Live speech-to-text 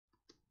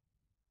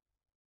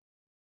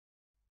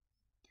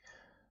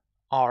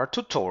Our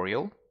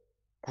tutorial,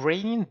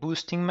 Gradient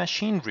Boosting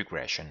Machine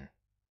Regression.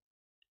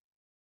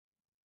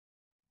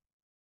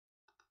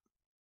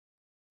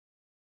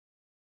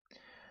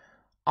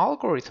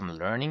 Algorithm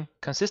learning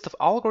consists of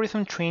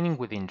algorithm training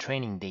within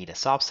training data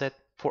subset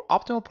for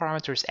optimal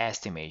parameters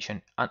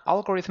estimation and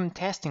algorithm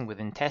testing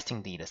within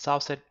testing data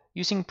subset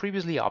using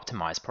previously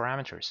optimized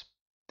parameters.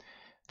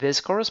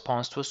 This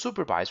corresponds to a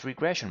supervised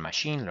regression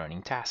machine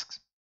learning tasks.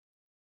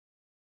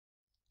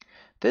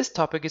 This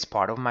topic is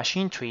part of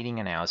Machine Trading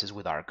Analysis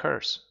with our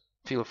course.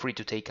 Feel free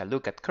to take a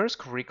look at course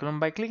curriculum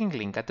by clicking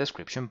link at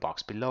description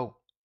box below.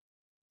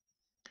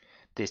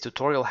 This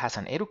tutorial has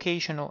an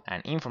educational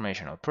and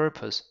informational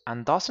purpose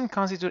and doesn't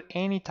constitute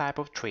any type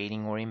of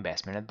trading or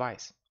investment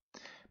advice.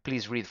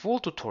 Please read full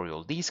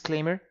tutorial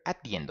disclaimer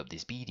at the end of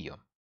this video.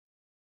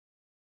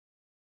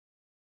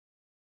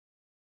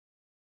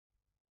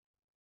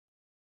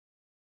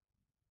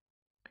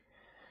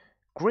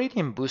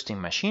 Gradient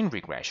boosting machine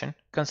regression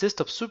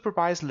consists of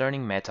supervised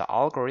learning meta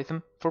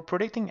algorithm for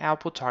predicting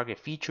output target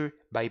feature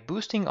by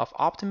boosting of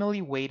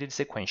optimally weighted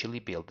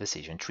sequentially built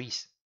decision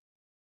trees.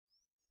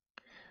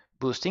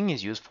 Boosting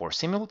is used for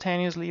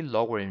simultaneously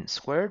lowering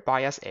squared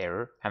bias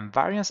error and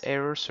variance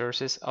error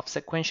sources of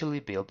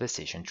sequentially built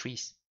decision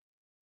trees.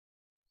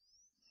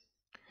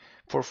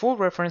 For full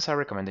reference, I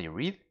recommend that you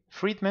read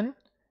Friedman,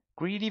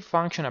 Greedy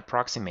Function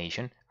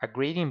Approximation, a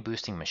Gradient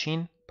Boosting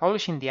Machine,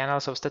 published in the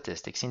Annals of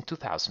Statistics in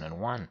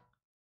 2001.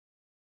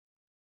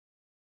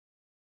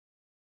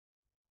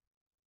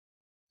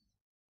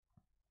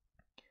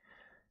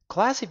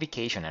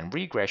 Classification and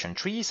regression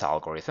trees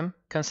algorithm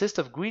consists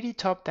of greedy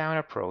top-down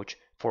approach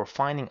for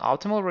finding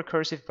optimal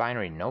recursive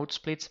binary node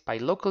splits by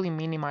locally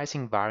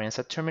minimizing variance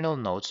at terminal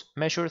nodes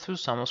measured through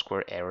sum of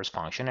square errors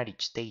function at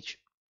each stage.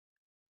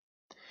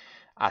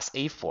 As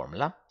a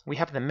formula, we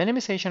have the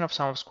minimization of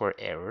sum of square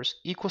errors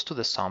equals to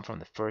the sum from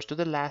the first to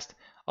the last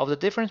of the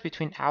difference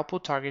between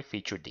output target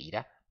feature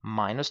data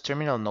minus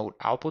terminal node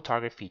output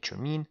target feature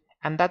mean,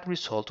 and that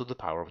result to the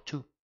power of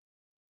 2.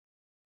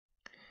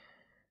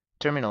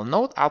 Terminal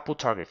node output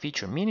target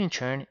feature mean in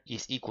turn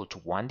is equal to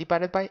 1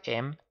 divided by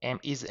m. M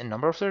is the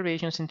number of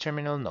observations in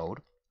terminal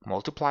node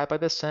multiplied by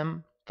the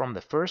sum from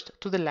the first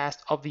to the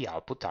last of the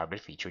output target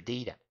feature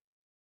data.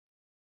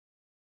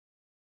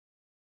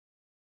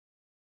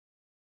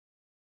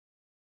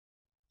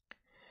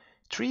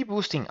 Tree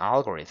boosting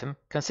algorithm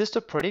consists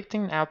of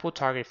predicting output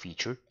target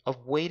feature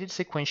of weighted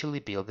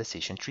sequentially built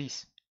decision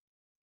trees.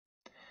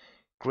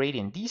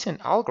 Gradient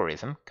descent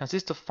algorithm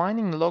consists of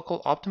finding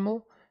local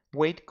optimal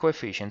weight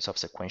coefficients of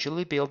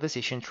sequentially built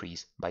decision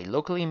trees by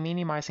locally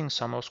minimizing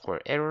sum of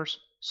square errors,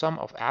 sum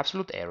of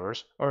absolute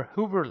errors, or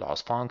Hoover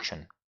loss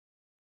function.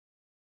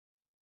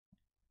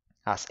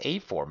 As a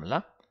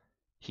formula,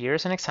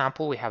 here's an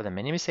example. We have the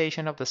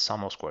minimization of the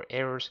sum of square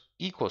errors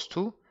equals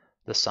to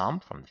the sum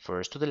from the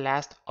first to the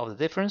last of the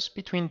difference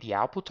between the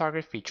output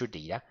target feature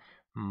data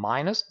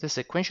minus the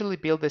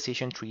sequentially built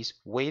decision trees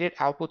weighted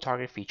output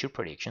target feature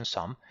prediction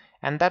sum,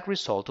 and that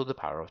result to the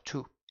power of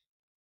 2.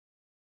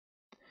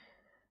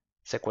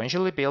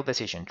 Sequentially built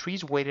decision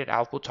trees weighted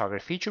output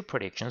target feature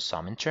prediction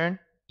sum in turn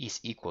is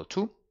equal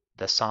to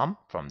the sum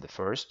from the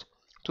first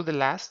to the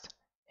last.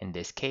 In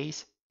this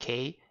case,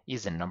 k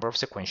is the number of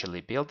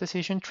sequentially built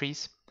decision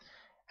trees.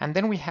 And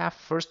then we have,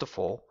 first of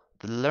all,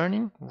 the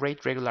learning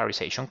rate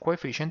regularization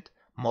coefficient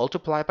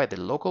multiplied by the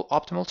local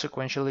optimal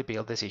sequentially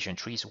built decision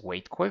trees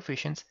weight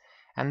coefficients,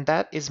 and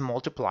that is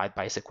multiplied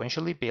by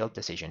sequentially built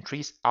decision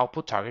trees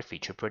output target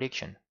feature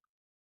prediction.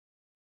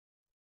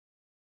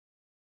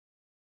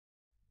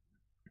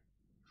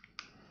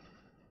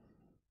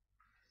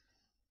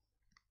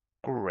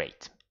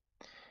 Great.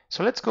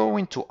 So let's go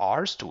into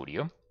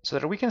RStudio so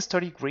that we can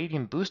study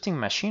gradient boosting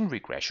machine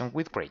regression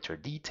with greater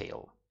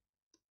detail.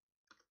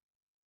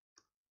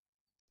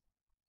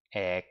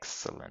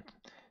 Excellent.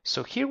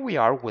 So here we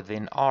are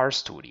within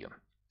RStudio.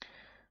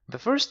 The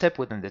first step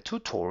within the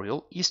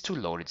tutorial is to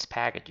load its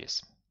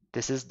packages.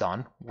 This is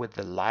done with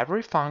the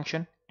library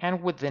function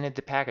and within it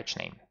the package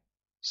name.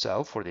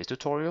 So for this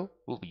tutorial,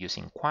 we'll be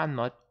using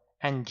QuantMod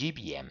and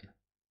GBM.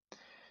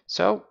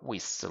 So we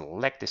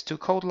select these two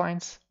code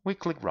lines, we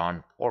click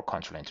Run or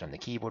Ctrl-Enter on the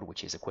keyboard,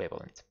 which is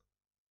equivalent.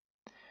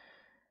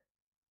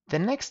 The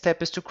next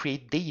step is to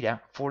create data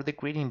for the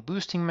gradient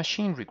boosting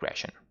machine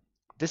regression.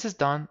 This is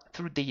done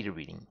through data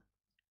reading.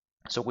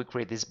 So we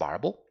create this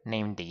variable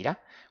named data,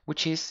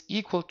 which is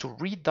equal to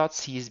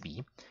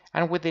read.csv,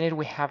 and within it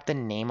we have the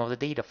name of the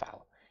data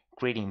file,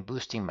 gradient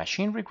boosting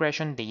machine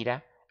regression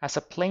data as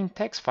a plain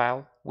text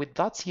file with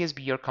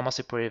 .csv or comma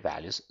separated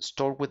values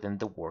stored within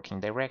the working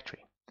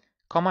directory,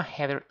 comma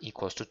header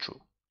equals to true.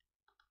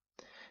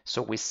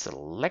 So we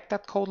select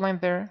that code line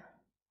there,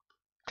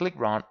 click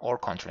Run or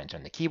Ctrl-Enter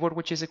on the keyboard,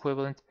 which is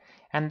equivalent,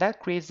 and that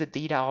creates the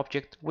data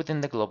object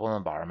within the global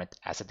environment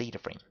as a data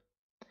frame.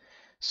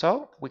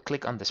 So we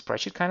click on the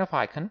spreadsheet kind of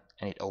icon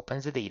and it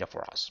opens the data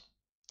for us.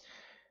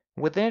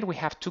 Within it we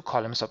have two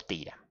columns of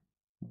data,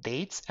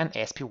 dates and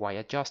SPY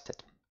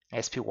adjusted.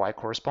 SPY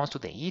corresponds to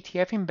the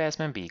ETF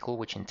investment vehicle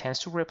which intends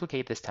to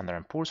replicate the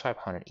Standard & Poor's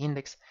 500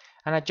 index,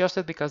 and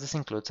adjusted because this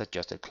includes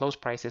adjusted close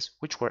prices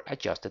which were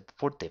adjusted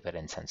for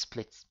dividends and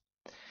splits.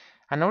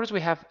 And notice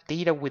we have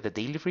data with the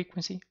daily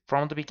frequency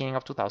from the beginning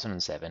of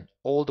 2007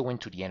 all the way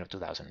to the end of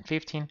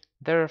 2015,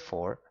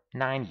 therefore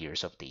 9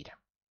 years of data.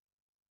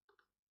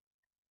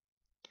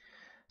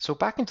 So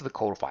back into the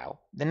code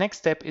file, the next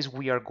step is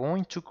we are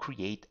going to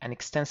create an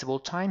extensible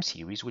time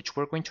series which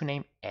we're going to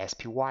name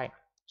SPY.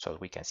 So as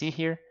we can see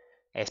here,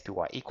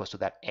 SPY equals to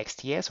that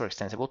XTS or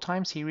extensible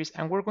time series,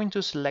 and we're going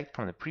to select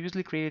from the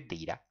previously created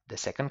data the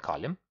second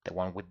column, the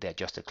one with the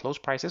adjusted close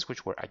prices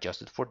which were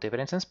adjusted for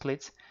dividends and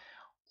splits,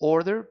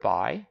 order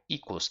by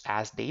equals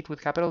as date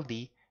with capital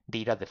D,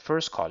 data the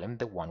first column,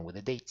 the one with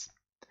the dates.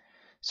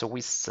 So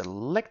we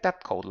select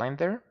that code line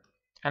there,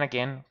 and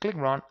again click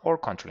run or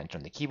Ctrl Enter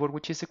on the keyboard,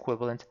 which is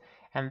equivalent,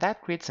 and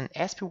that creates an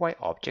SPY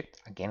object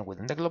again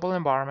within the global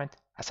environment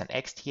as an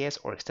XTS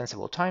or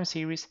extensible time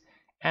series,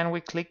 and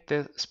we click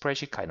the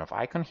spreadsheet kind of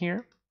icon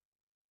here,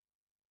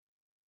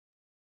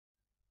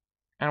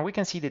 and we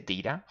can see the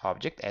data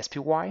object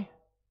SPY,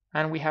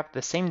 and we have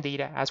the same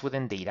data as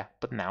within data,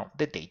 but now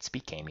the dates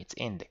became its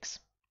index.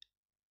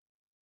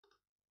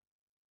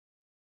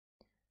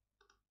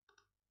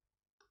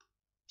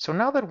 So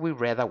now that we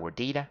read our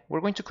data, we're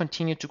going to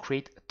continue to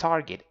create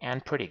target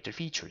and predictor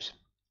features.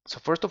 So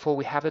first of all,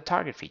 we have the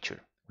target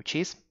feature, which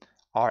is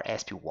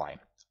RSPY.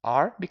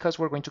 R because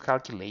we're going to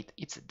calculate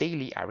its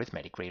daily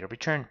arithmetic rate of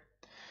return.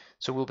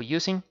 So we'll be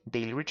using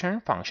daily return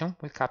function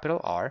with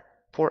capital R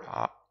for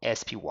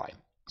SPY.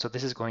 So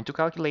this is going to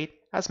calculate,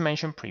 as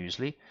mentioned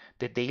previously,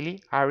 the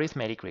daily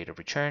arithmetic rate of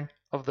return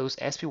of those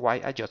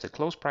SPY adjusted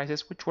close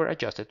prices which were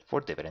adjusted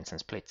for dividends and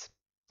splits.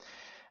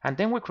 And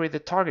then we create the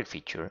target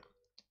feature.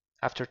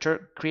 After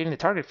creating the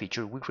target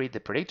feature, we create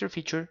the predictor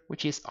feature,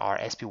 which is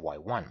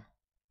RSPY1.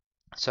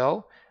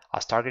 So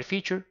as target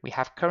feature, we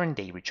have current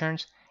day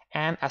returns,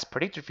 and as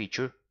predictor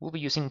feature, we'll be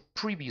using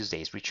previous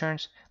day's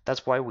returns.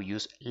 That's why we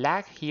use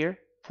lag here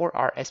for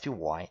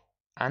RSPY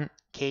and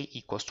k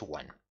equals to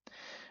 1.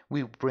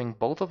 We bring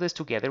both of this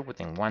together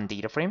within one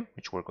data frame,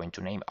 which we're going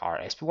to name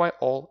RSPY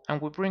all,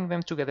 and we bring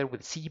them together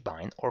with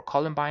cbind or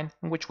column bind,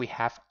 in which we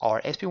have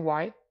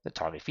RSPY, the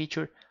target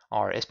feature,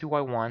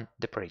 RSPY1,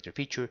 the predictor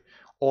feature,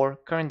 or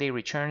current day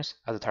returns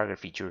as the target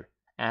feature,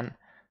 and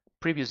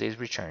previous day's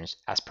returns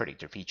as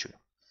predictor feature.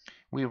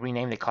 We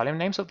rename the column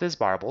names of this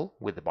variable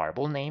with the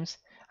variable names,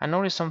 and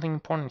notice something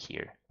important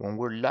here. When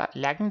we're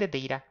lagging the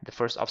data, the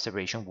first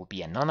observation will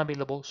be a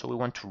non-available, so we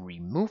want to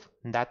remove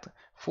that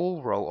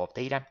full row of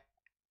data,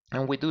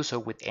 and we do so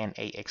with NA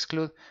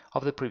exclude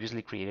of the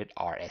previously created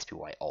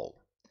RSPY all.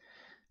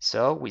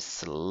 So we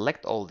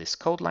select all these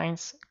code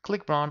lines,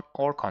 click run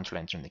or Ctrl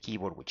Enter on the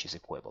keyboard, which is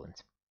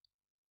equivalent.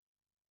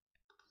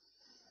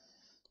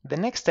 The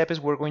next step is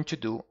we're going to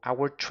do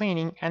our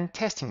training and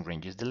testing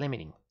ranges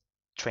delimiting.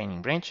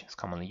 Training range is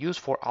commonly used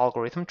for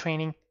algorithm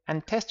training,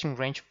 and testing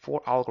range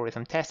for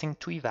algorithm testing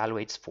to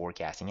evaluate its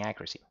forecasting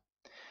accuracy.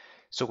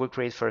 So we'll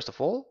create first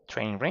of all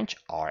training range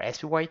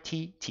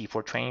RSPYT, T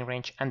for training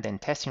range, and then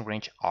testing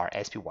range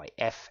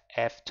RSPYF,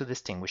 F to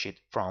distinguish it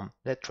from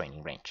the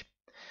training range.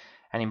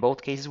 And in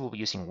both cases we'll be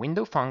using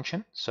window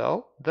function,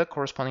 so the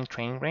corresponding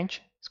training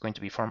range is going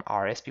to be from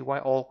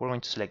RSPY all. We're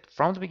going to select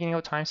from the beginning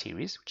of time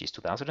series, which is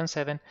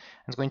 2007, and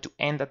it's going to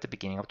end at the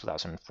beginning of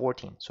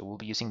 2014. So we'll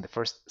be using the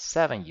first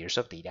 7 years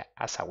of data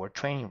as our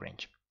training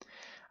range.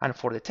 And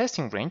for the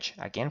testing range,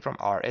 again from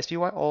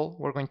RSPY all,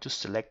 we're going to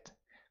select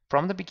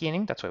from the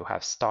beginning, that's why we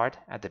have start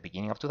at the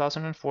beginning of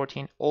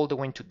 2014 all the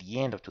way to the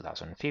end of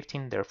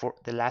 2015, therefore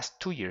the last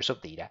 2 years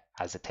of data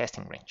as the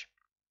testing range.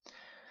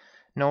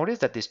 Notice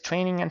that this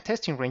training and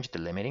testing range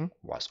delimiting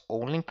was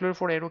only included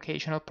for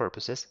educational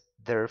purposes,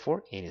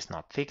 therefore it is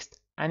not fixed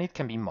and it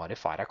can be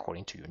modified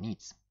according to your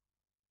needs.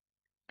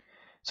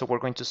 So we're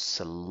going to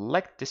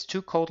select these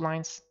two code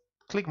lines,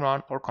 click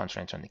run or Ctrl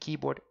Enter on the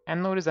keyboard,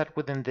 and notice that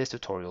within this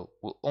tutorial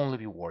we'll only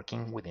be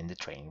working within the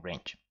training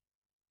range.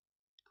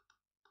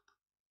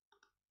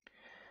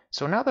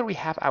 So now that we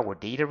have our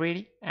data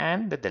ready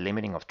and the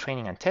delimiting of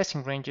training and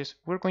testing ranges,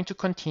 we're going to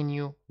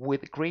continue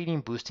with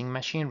grading boosting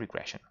machine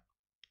regression.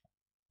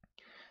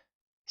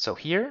 So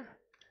here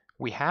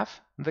we have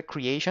the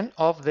creation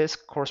of this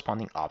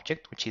corresponding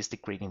object, which is the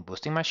grading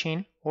boosting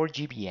machine or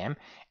GBM,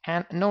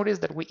 and notice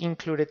that we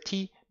included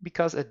T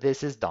because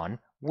this is done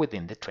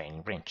within the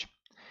training range.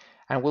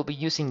 And we'll be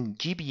using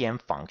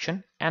GBM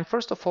function, and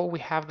first of all we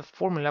have the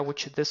formula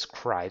which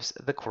describes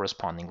the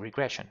corresponding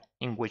regression,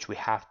 in which we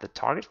have the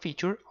target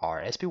feature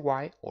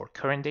RSPY or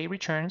current day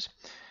returns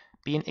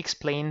being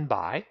explained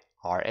by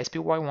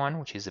RSPY1,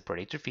 which is the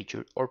predictor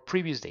feature, or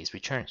previous day's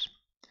returns.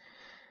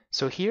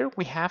 So here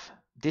we have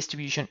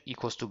distribution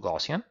equals to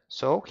Gaussian.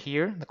 So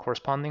here the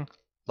corresponding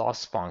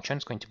loss function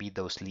is going to be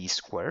those least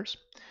squares.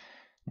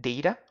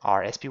 Data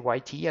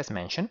RSPYT as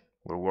mentioned.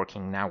 We're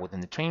working now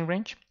within the training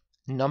range.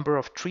 Number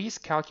of trees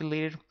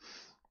calculated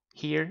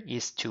here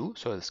is 2,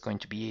 so it's going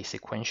to be a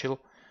sequential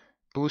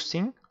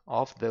boosting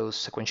of those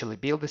sequentially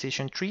built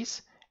decision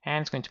trees,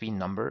 and it's going to be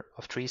number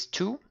of trees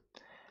 2.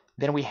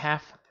 Then we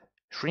have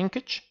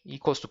shrinkage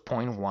equals to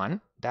 0.1.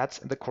 That's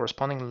the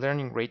corresponding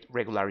learning rate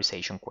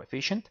regularization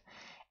coefficient.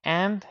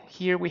 And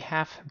here we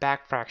have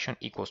back fraction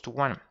equals to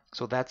 1.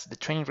 So that's the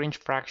training range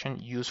fraction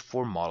used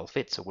for model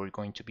fit. So we're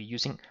going to be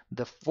using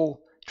the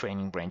full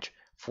training range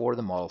for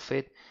the model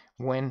fit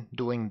when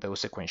doing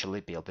those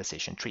sequentially built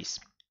decision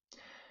trees.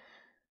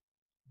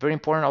 Very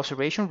important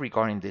observation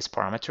regarding these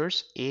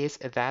parameters is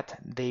that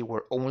they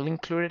were only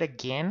included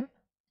again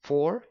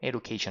for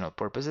educational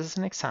purposes as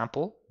an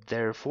example.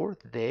 Therefore,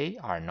 they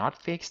are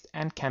not fixed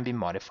and can be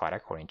modified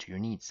according to your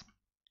needs.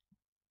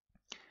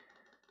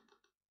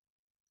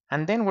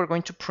 And then we're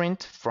going to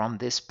print from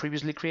this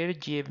previously created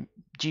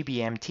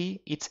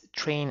GBMT its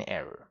train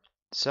error.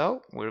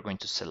 So we're going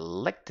to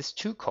select these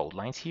two code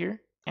lines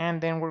here, and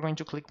then we're going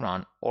to click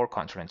run or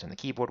Ctrl-Enter on the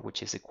keyboard,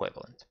 which is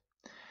equivalent.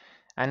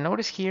 And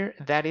notice here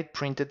that it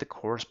printed the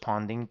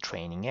corresponding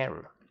training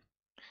error.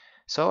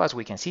 So as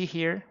we can see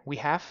here, we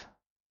have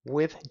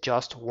with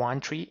just one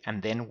tree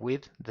and then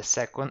with the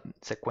second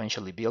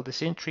sequentially built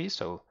decision tree.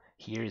 So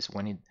here is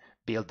when it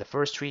built the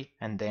first tree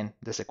and then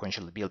the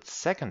sequentially built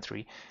second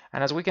tree.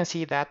 And as we can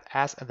see that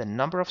as the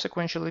number of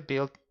sequentially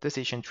built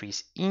decision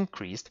trees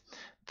increased,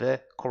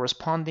 the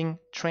corresponding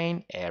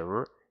train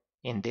error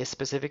in this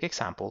specific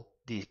example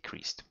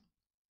decreased.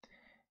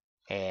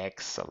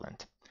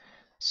 Excellent.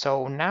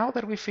 So now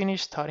that we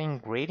finished studying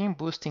gradient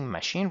boosting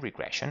machine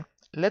regression,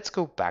 let's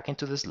go back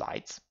into the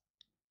slides.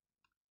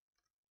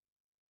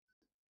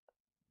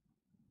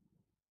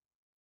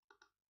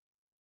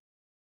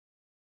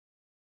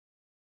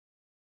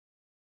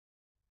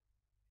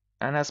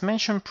 And as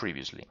mentioned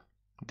previously,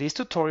 this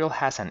tutorial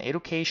has an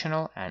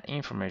educational and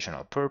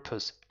informational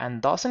purpose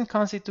and doesn't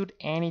constitute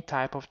any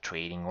type of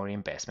trading or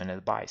investment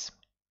advice.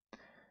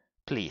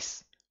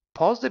 Please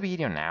pause the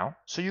video now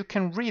so you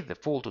can read the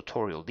full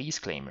tutorial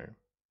disclaimer.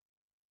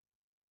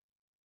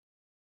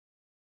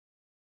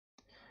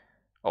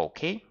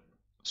 Okay,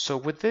 so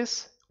with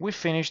this, we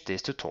finished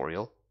this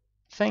tutorial.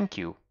 Thank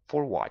you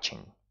for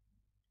watching.